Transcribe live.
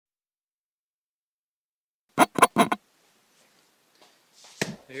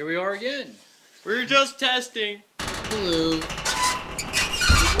Here we are again. We're just testing. Hello. We're going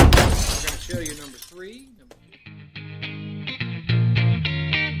to show you number 3.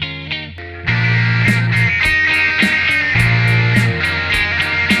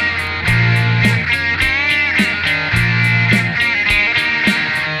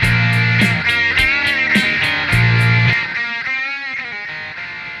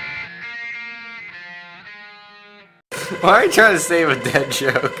 Why are you trying to save a dead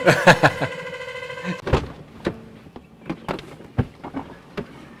joke?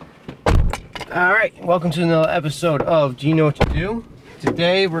 Alright, welcome to another episode of Do You Know What to Do?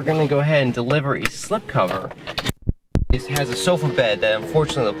 Today we're going to go ahead and deliver a slipcover. This has a sofa bed that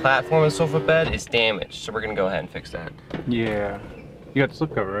unfortunately the platform of the sofa bed is damaged, so we're going to go ahead and fix that. Yeah. You got the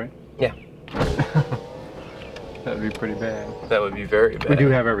slipcover, right? Yeah. That would be pretty bad. That would be very bad. We do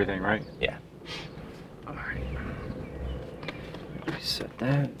have everything, right? Yeah. Alright. Reset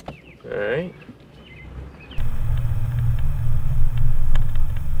that. Alright.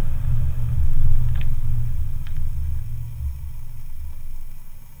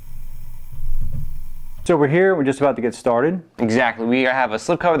 So we're here, we're just about to get started. Exactly. We have a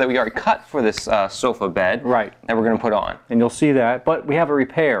slipcover that we already cut for this sofa bed. Right. That we're going to put on. And you'll see that, but we have a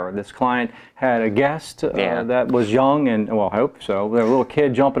repair. This client had a guest that was young and, well, I hope so. There was a little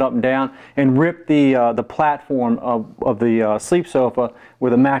kid jumping up and down and ripped the platform of the sleep sofa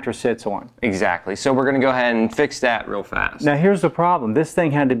where the mattress sits on. Exactly. So we're going to go ahead and fix that real fast. Now here's the problem. This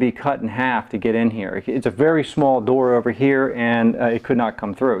thing had to be cut in half to get in here. It's a very small door over here and it could not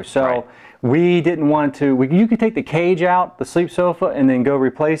come through. So. Right. We didn't want to, you could take the cage out, the sleep sofa, and then go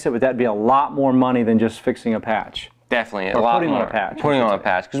replace it, but that'd be a lot more money than just fixing a patch. Definitely, or putting on a patch. Putting on a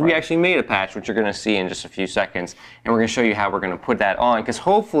patch, because we actually made a patch, which you're going to see in just a few seconds, and we're going to show you how we're going to put that on, because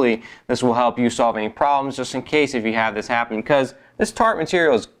hopefully this will help you solve any problems, just in case if you have this happen, because this tarp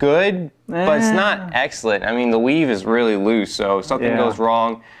material is good, but it's not excellent. I mean, the weave is really loose, so if something goes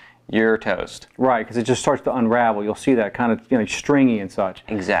wrong, you're toast. Right, because it just starts to unravel. You'll see that kind of stringy and such.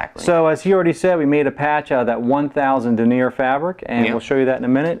 Exactly. So as he already said, we made a patch out of that 1000 denier fabric, and we'll show you that in a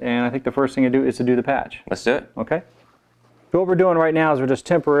minute. And I think the first thing to do is to do the patch. Let's do it. Okay. So what we're doing right now is we're just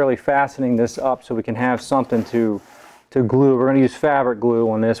temporarily fastening this up so we can have something to glue. We're going to use fabric glue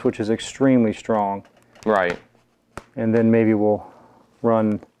on this, which is extremely strong. Right. And then maybe we'll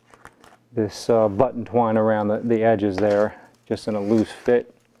run this button twine around the edges there, just in a loose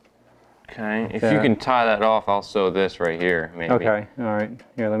fit. Okay, if you can tie that off, I'll sew this right here, maybe. Okay, all right.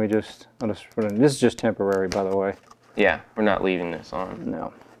 Here, I'll just put it in. This is just temporary, by the way. Yeah, we're not leaving this on.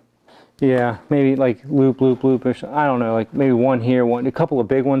 No. Yeah, maybe like loop, loop, loop, or I don't know, like maybe one here, a couple of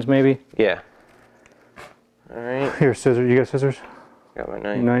big ones, maybe. Yeah. All right. Here, scissors. You got scissors? Got my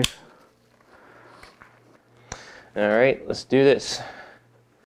knife. Nice. All right, let's do this.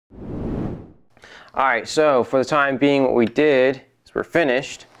 All right, so for the time being, what we did is we're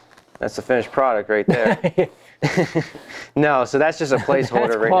finished. That's the finished product right there. No, so that's just a placeholder right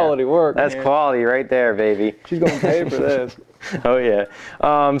now. That's quality work, That's man. Quality right there, baby. She's going to pay for this. Oh, yeah.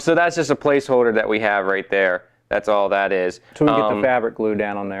 So that's just a placeholder that we have right there. That's all that is. So we can get the fabric glue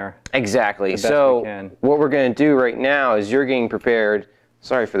down on there. Exactly. So what we're going to do right now is you're getting prepared.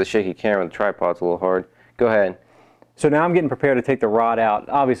 Sorry for the shaky camera. The tripod's a little hard. Go ahead. So now I'm getting prepared to take the rod out.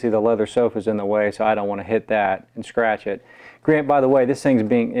 Obviously, the leather sofa's in the way, so I don't want to hit that and scratch it. Grant, by the way, this thing's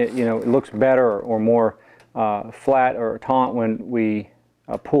being, it looks better or more flat or taut when we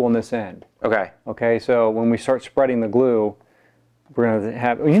pull on this end. Okay. Okay, so when we start spreading the glue, we're going to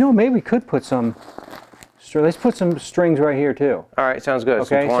have, maybe we could put some, let's put some strings right here too. All right, sounds good.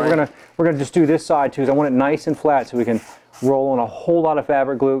 Okay, so we're gonna just do this side too, because I want it nice and flat so we can roll on a whole lot of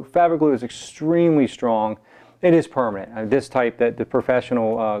fabric glue. Fabric glue is extremely strong. It is permanent. This type, the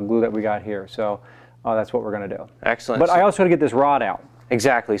professional glue that we got here. So that's what we're going to do. Excellent. But I also got to get this rod out.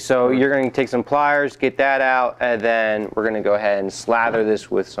 Exactly. So you're going to take some pliers, get that out, and then we're going to go ahead and slather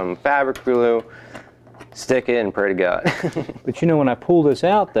this with some fabric glue, stick it, and pray to God. But when I pull this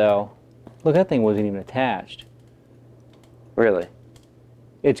out, though, look, that thing wasn't even attached. Really?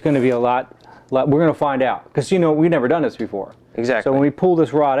 It's going to be a lot. We're going to find out, because we've never done this before. Exactly. So when we pull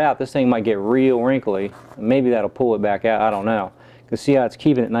this rod out, this thing might get real wrinkly. Maybe that'll pull it back out. I don't know. Because see how it's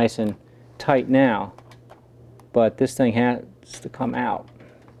keeping it nice and tight now, but this thing has to come out.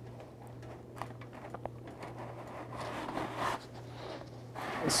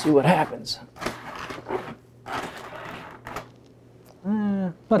 Let's see what happens.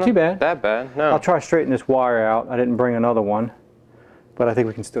 Not too bad. That bad, no. I'll try to straighten this wire out. I didn't bring another one, but I think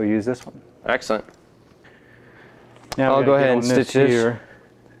we can still use this one. Excellent. Now I'll go ahead and stitch this. Here.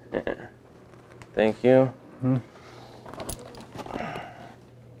 Yeah. Thank you. I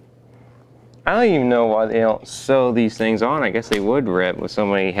don't even know why they don't sew these things on. I guess they would rip with so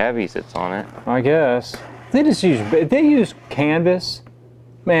many heavies that's on it. I guess. If they use canvas,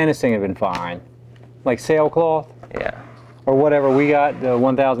 man, this thing would have been fine. Like sailcloth Yeah. or whatever we got, the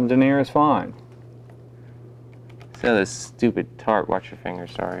 1,000 denier is fine. So this stupid tarp. Watch your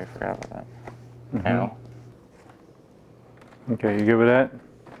fingers. Sorry, I forgot about that. Ow. Okay, you good with that?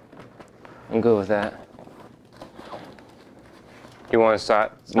 I'm good with that. You want to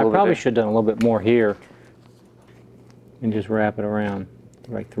start? I probably should have done a little bit more here and just wrap it around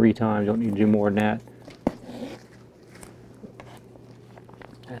like 3 times. You don't need to do more than that.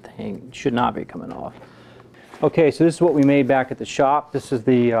 That thing should not be coming off. Okay, so this is what we made back at the shop. This is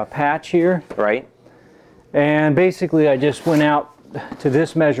the patch here. Right. And basically I just went out to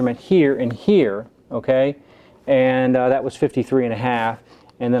this measurement here and here, okay? And that was 53.5.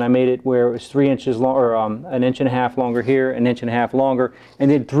 And then I made it where it was 3 inches long, or 1.5 inches longer here, 1.5 inches longer, and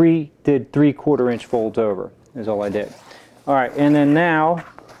did 3/4 inch folds over, is all I did. All right, and then now,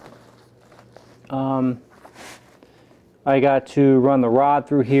 I got to run the rod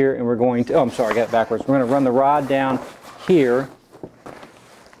through here, and we're going to, oh, I'm sorry, I got it backwards. We're going to run the rod down here,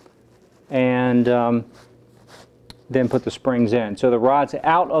 and then put the springs in. So the rod's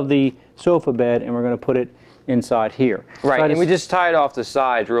out of the sofa bed, and we're going to put it inside here. Right, so and we just tied off the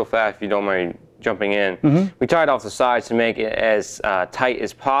sides real fast, if you don't mind jumping in. We tied off the sides to make it as tight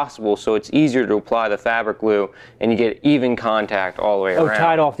as possible, so it's easier to apply the fabric glue, and you get even contact all the way around. Oh,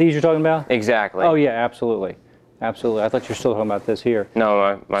 tied off these you're talking about? Exactly. Oh yeah, absolutely. Absolutely. I thought you were still talking about this here.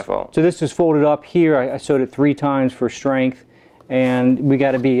 No, my fault. So this is folded up here. I sewed it 3 times for strength, and we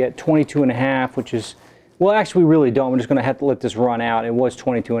got to be at 22.5, which is, well, actually we really don't. We're just going to have to let this run out. It was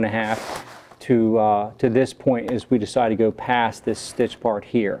 22.5 to this point as we decide to go past this stitch part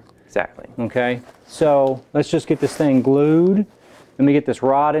here. Exactly. Okay, so let's just get this thing glued. Let me get this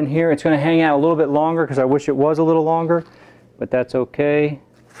rod in here. It's going to hang out a little bit longer because I wish it was a little longer, but that's okay.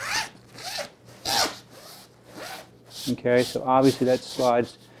 Okay, so obviously that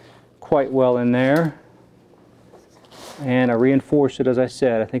slides quite well in there. And I reinforced it, as I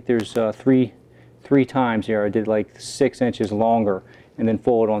said. I think there's three times here. I did like 6 inches longer and then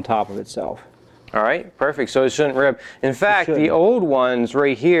fold on top of itself. All right, perfect. So it shouldn't rip. In fact, the old ones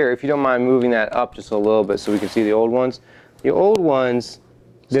right here, if you don't mind moving that up just a little bit so we can see the old ones,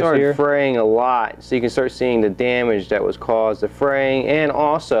 started fraying a lot. So you can start seeing the damage that was caused, the fraying, and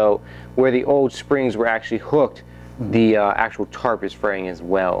also where the old springs were actually hooked, the actual tarp is fraying as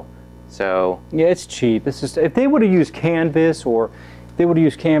well. So yeah, it's cheap. This is, if they would have used canvas, or if they would have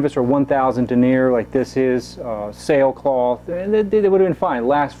used canvas or 1,000 denier like this is, sailcloth, they would have been fine. It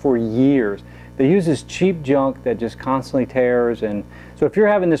lasts for years. They use this cheap junk that just constantly tears, and so if you're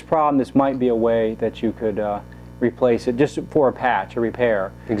having this problem, this might be a way that you could replace it just for a patch, a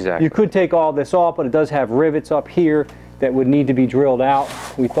repair. Exactly. You could take all this off, but it does have rivets up here that would need to be drilled out.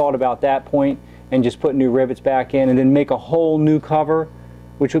 We thought about that point and just put new rivets back in and then make a whole new cover.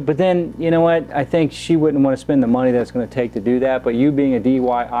 But then, you know what, I think she wouldn't want to spend the money that's going to take to do that, but you being a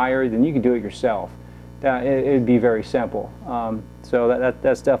DIYer, then you can do it yourself. It'd be very simple. So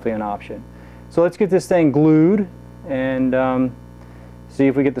that's definitely an option. So let's get this thing glued and see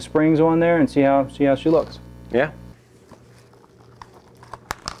if we get the springs on there and see how she looks. yeah.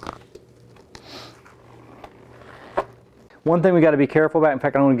 One thing we got to be careful about, in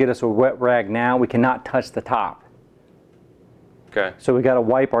fact, I'm going to get us a wet rag now. We cannot touch the top. Okay. So we got to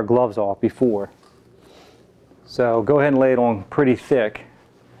wipe our gloves off before. So go ahead and lay it on pretty thick.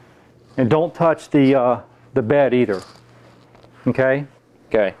 And don't touch the bed either. Okay?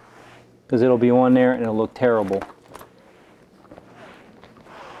 Okay. Because it'll be on there and it'll look terrible.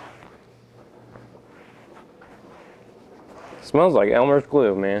 Smells like Elmer's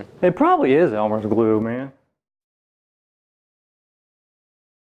glue, man. It probably is Elmer's glue, man.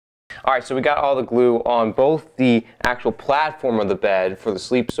 All right, so we got all the glue on both the actual platform of the bed for the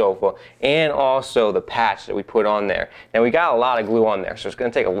sleep sofa and also the patch that we put on there. Now we got a lot of glue on there, so it's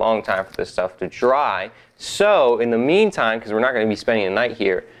going to take a long time for this stuff to dry. So in the meantime, because we're not going to be spending the night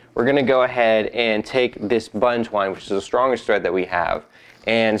here, we're going to go ahead and take this button twine, which is the strongest thread that we have,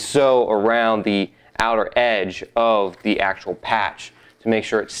 and sew around the outer edge of the actual patch to make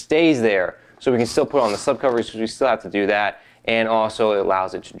sure it stays there so we can still put on the slipcover, because we still have to do that. And also it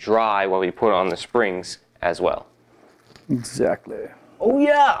allows it to dry while we put on the springs as well. Exactly. Oh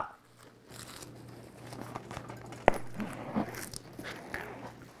yeah!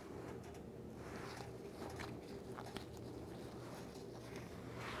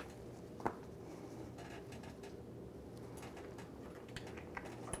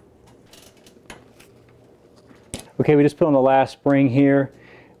 Okay, we just put on the last spring here.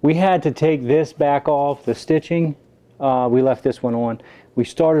 We had to take this back off, the stitching. We left this one on. We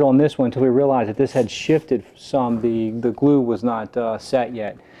started on this one until we realized that this had shifted some. The glue was not set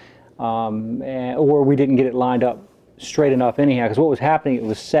yet. Or we didn't get it lined up straight enough anyhow, because what was happening, it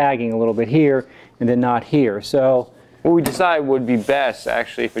was sagging a little bit here and then not here. So what we decided would be best,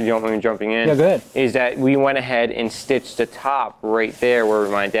 actually, if you don't mind me jumping in, yeah, go ahead, is that we went ahead and stitched the top right there where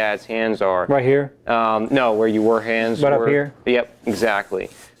my dad's hands are. Right here? No, where your hands right were. Up here? Yep, exactly.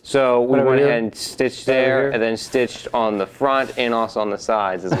 So we went ahead and stitched there, here? and then stitched on the front and also on the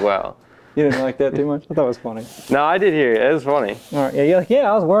sides as well. You didn't like that too much? I thought it was funny. No, I did hear it. It was funny. All right, yeah, you're like,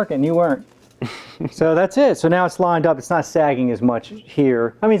 yeah, I was working, you weren't. So that's it. So now it's lined up. It's not sagging as much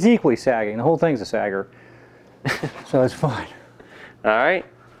here. I mean, it's equally sagging. The whole thing's a sagger. So it's fine. All right.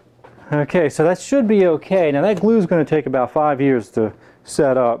 Okay, so that should be okay. Now that glue is going to take about 5 years to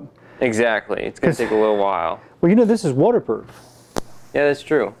set up. Exactly. It's going to take a little while. Well, you know, this is waterproof. Yeah, that's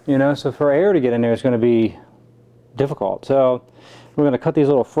true. You know, so for air to get in there, it's going to be difficult. So we're going to cut these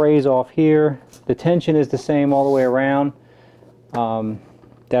little frays off here. The tension is the same all the way around.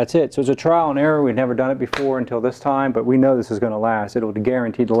 That's it. So it's a trial and error. We've never done it before until this time, but we know this is going to last. It'll be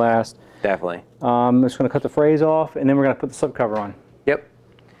guaranteed to last. Definitely. I'm just going to cut the frays off, and then we're going to put the slipcover on. Yep.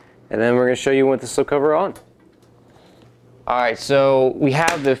 And then we're going to show you with the slipcover on. All right, so we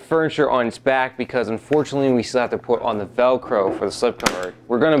have the furniture on its back because unfortunately we still have to put on the Velcro for the slipcover.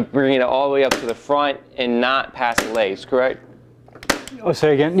 We're going to bring it all the way up to the front and not past the legs, correct? Oh,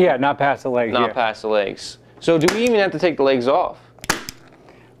 say again? Yeah, not past the legs. Not past the legs. So do we even have to take the legs off?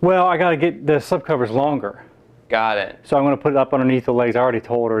 Well, I got to get the slipcovers longer. Got it. So I'm going to put it up underneath the legs. I already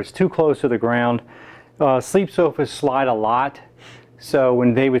told her it's too close to the ground. Sleep sofas slide a lot, so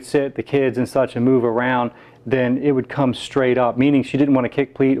when they would sit, the kids and such, and move around, then it would come straight up, meaning she didn't want a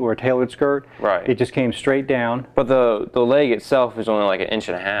kick pleat or a tailored skirt. Right. It just came straight down. But the leg itself is only like 1.5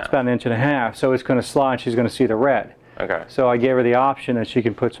 inches. It's about 1.5 inches, so it's going to slide. She's going to see the red. Okay. So I gave her the option that she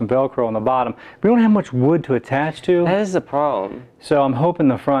can put some Velcro on the bottom. We don't have much wood to attach to. That is the problem. So I'm hoping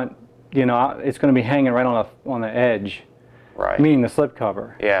the front, you know, it's going to be hanging right on the edge. Right. Meaning the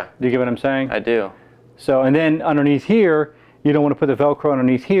slipcover. Yeah. Do you get what I'm saying? I do. So, and then underneath here, you don't want to put the Velcro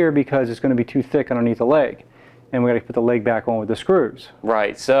underneath here because it's going to be too thick underneath the leg. And we got to put the leg back on with the screws.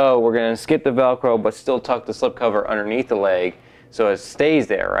 Right. So we're going to skip the Velcro, but still tuck the slipcover underneath the leg so it stays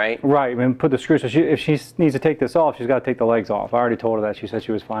there, right? Right. And put the screws. So if she needs to take this off, she's got to take the legs off. I already told her that. She said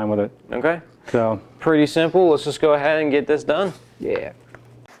she was fine with it. Okay. So pretty simple. Let's just go ahead and get this done. yeah.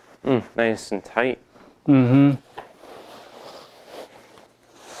 Nice and tight. Mm-hmm.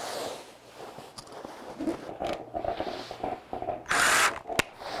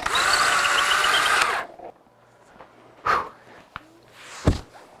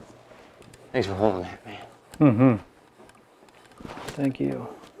 Thanks for holding that, man. Mm-hmm. Thank you.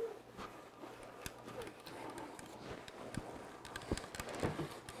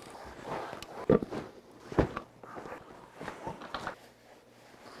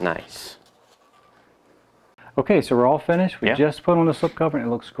 Nice. Okay, so we're all finished. We Yeah. just put on the slipcover and it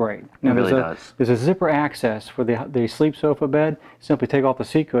looks great. Now It really does. There's a zipper access for the sleep sofa bed. Simply take off the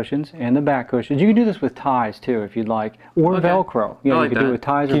seat cushions and the back cushions. You can do this with ties too if you'd like, or Okay. Velcro. You know, I like you can do that. it with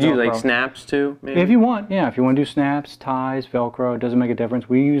ties or Could you Velcro. do like snaps too, maybe? If you want, yeah. If you want to do snaps, ties, Velcro, it doesn't make a difference.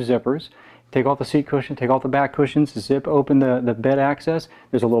 We use zippers. Take off the seat cushion, take off the back cushions, zip open the bed access.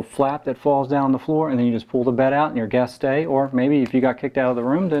 There's a little flap that falls down on the floor, and then you just pull the bed out and your guests stay. Or maybe if you got kicked out of the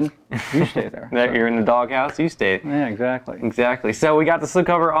room, then you stay there. You're in the doghouse, you stay. Yeah, exactly. Exactly. So we got the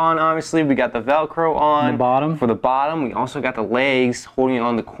slipcover on, obviously. We got the Velcro on. The bottom. For the bottom. We also got the legs holding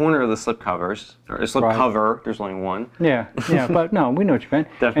on the corner of the slipcovers. Or the slipcover. There's only one. Yeah, yeah, but no, we know what you meant.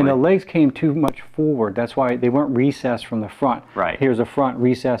 Definitely. And the legs came too much forward. That's why they weren't recessed from the front. Right. Here's a front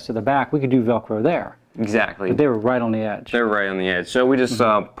recess to the back. We could do Velcro there. Exactly. But they were right on the edge. They're right on the edge. So we just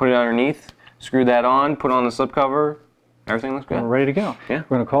put it underneath, screw that on, put on the slipcover. Everything looks good. We're ready to go. Yeah.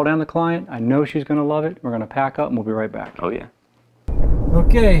 We're going to call down the client. I know she's going to love it. We're going to pack up and we'll be right back. Oh, yeah.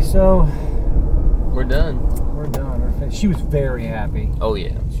 Okay, so We're done. we're done. We're finished. She was very happy. Oh,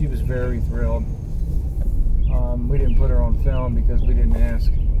 yeah. She was very thrilled. We didn't put her on film because we didn't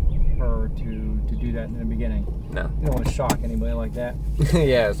ask her to do that in the beginning. No. You don't want to shock anybody like that.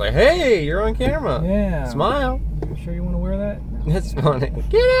 Yeah, it's like, hey, you're on camera. Yeah. Smile. You sure you want to wear that? That's funny.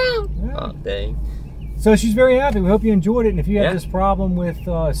 Get out. Yeah. Oh, dang. So she's very happy. We hope you enjoyed it. And if you have Yeah. this problem with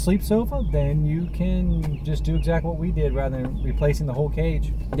sleep sofa, then you can just do exactly what we did rather than replacing the whole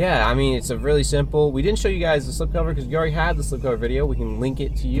cage. Yeah, I mean, it's a really simple. We didn't show you guys the slipcover because you already had the slipcover video. We can link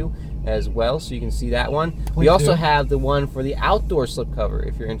it to you as well so you can see that one. We also have the one for the outdoor slipcover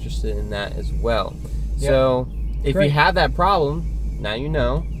if you're interested in that as well. Yep. So If you have that problem, now you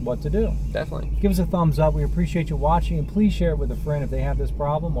know what to do. Definitely. Give us a thumbs up. We appreciate you watching, and please share it with a friend if they have this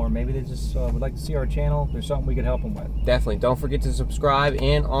problem, or maybe they just would like to see our channel. There's something we could help them with. Definitely. Don't forget to subscribe,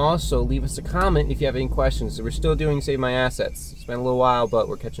 and also leave us a comment if you have any questions. We're still doing Save My Assets. It's been a little while, but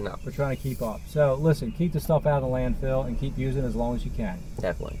we're catching up. We're trying to keep up. So listen, keep the stuff out of the landfill and keep using it as long as you can.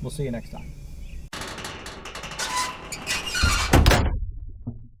 Definitely. We'll see you next time.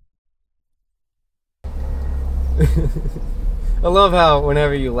 I love how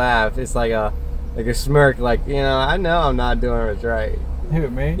whenever you laugh, it's like a smirk, like, you know I'm not doing it right. Who,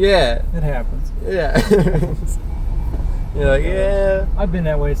 me? Yeah. It happens. Yeah. You're like, yeah. I've been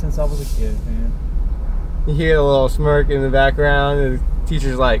that way since I was a kid, man. You hear a little smirk in the background, and the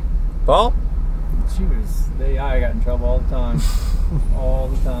teacher's like, Paul? I got in trouble all the time. All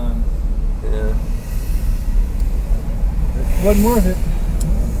the time. Yeah. It wasn't worth it.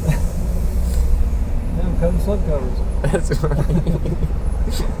 Now I'm cutting slipcovers. That's right.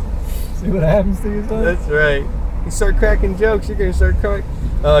 See what happens to you, son? That's right. You start cracking jokes, you're going to start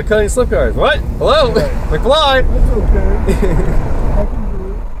cutting slipcovers. What? Hello? Right. McFly? That's okay.